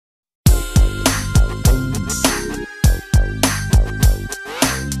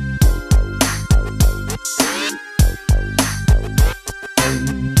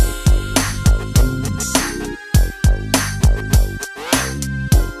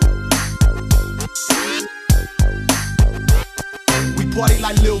party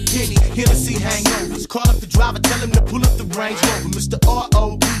like Lil Kenny. Hennessy hangovers. Call up the driver, tell him to pull up the Range Rover. Mr.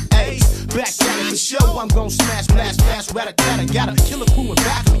 R.O.B.A. Back at it for show. I'm gon' smash, blast, fast, rat-a-tat-a. Got a killer crew in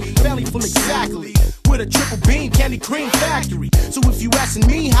back of me. Belly full exactly. With a triple beam, candy cream factory. So if you asking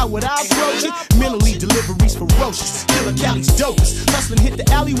me, how would I approach it? Mentally, deliveries ferocious. Killer Cali's dopest. Hustling hit the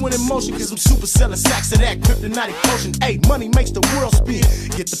alley when in motion, cause I'm super selling sacks of that kryptonitic potion. Ayy, money makes the world spin.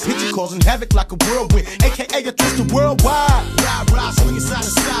 Get the picture, causing havoc like a whirlwind. AKA a twist of worldwide. Ride, swinging side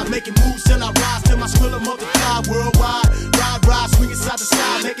to side, making moves till I rise, till my skrilla multiply worldwide. Ride, swinging side to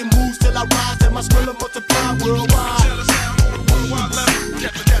side, making moves till I rise, till my skrilla multiply worldwide. Tell us how I'm on the worldwide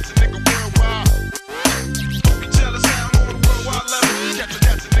level. That's a nigga worldwide. Tell us how I'm on the worldwide level.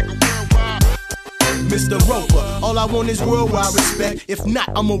 That's a nigga worldwide. Mr. Roper, all I want is worldwide respect. If not,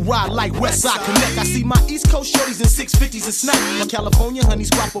 I'ma ride like Westside Connect. I see my East Coast shorties in 650s and snipe. My California honeys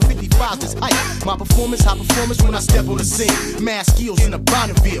squat for 55s is hype. My performance, high performance when I step on the scene. Mad skills in a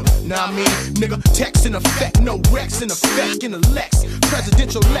Bonneville. Nah, I mean, nigga, text in effect, no Rex in effect, in a Lex.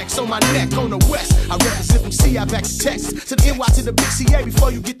 Presidential Lex on my neck on the West. I represent from CI back to Texas. To the NY to the big CA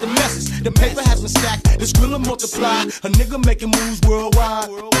before you get the message. The paper has been stacked, the skrilla multiply. A nigga making moves worldwide.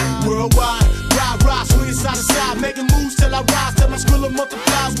 Worldwide, ride, swinging side to side, making moves till I rise, till my skrilla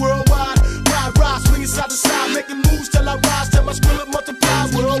multiplies worldwide. Ride, swinging side to side, making moves till I rise, till my skrilla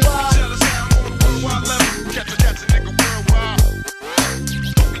multiplies worldwide. Tell us how I'm on the worldwide level. That's a nigga worldwide.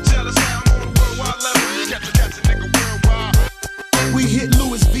 Tell us how I'm on the worldwide level. That's a nigga worldwide. We hit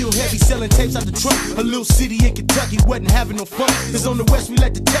Louisville heavy, selling tapes out the trunk. A little city in Kentucky wasn't having no fun. Cause on the west we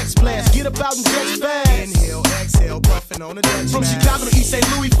let the text blast. Get up out and catch fast. Inhale, exhale, buffing on the Dutch. From Chicago to East St.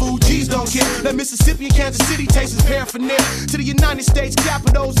 Louis, food G's don't care. Let Mississippi and Kansas City taste his paraphernalia. To the United States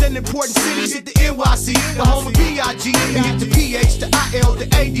capitals and important cities. Hit the NYC, the home of B.I.G. And hit the PH, the I.L., the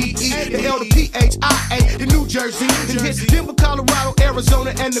A.D.E., the L, the P.H.I.A., the New Jersey. Then hit Denver, Colorado,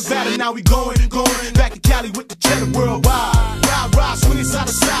 Arizona, and Nevada. Now we going back to Cali with the cheddar worldwide. Ride, swinging side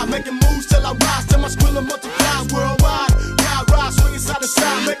to side, making moves till I rise, till my skrilla multiplies worldwide. Ride, swinging side to side.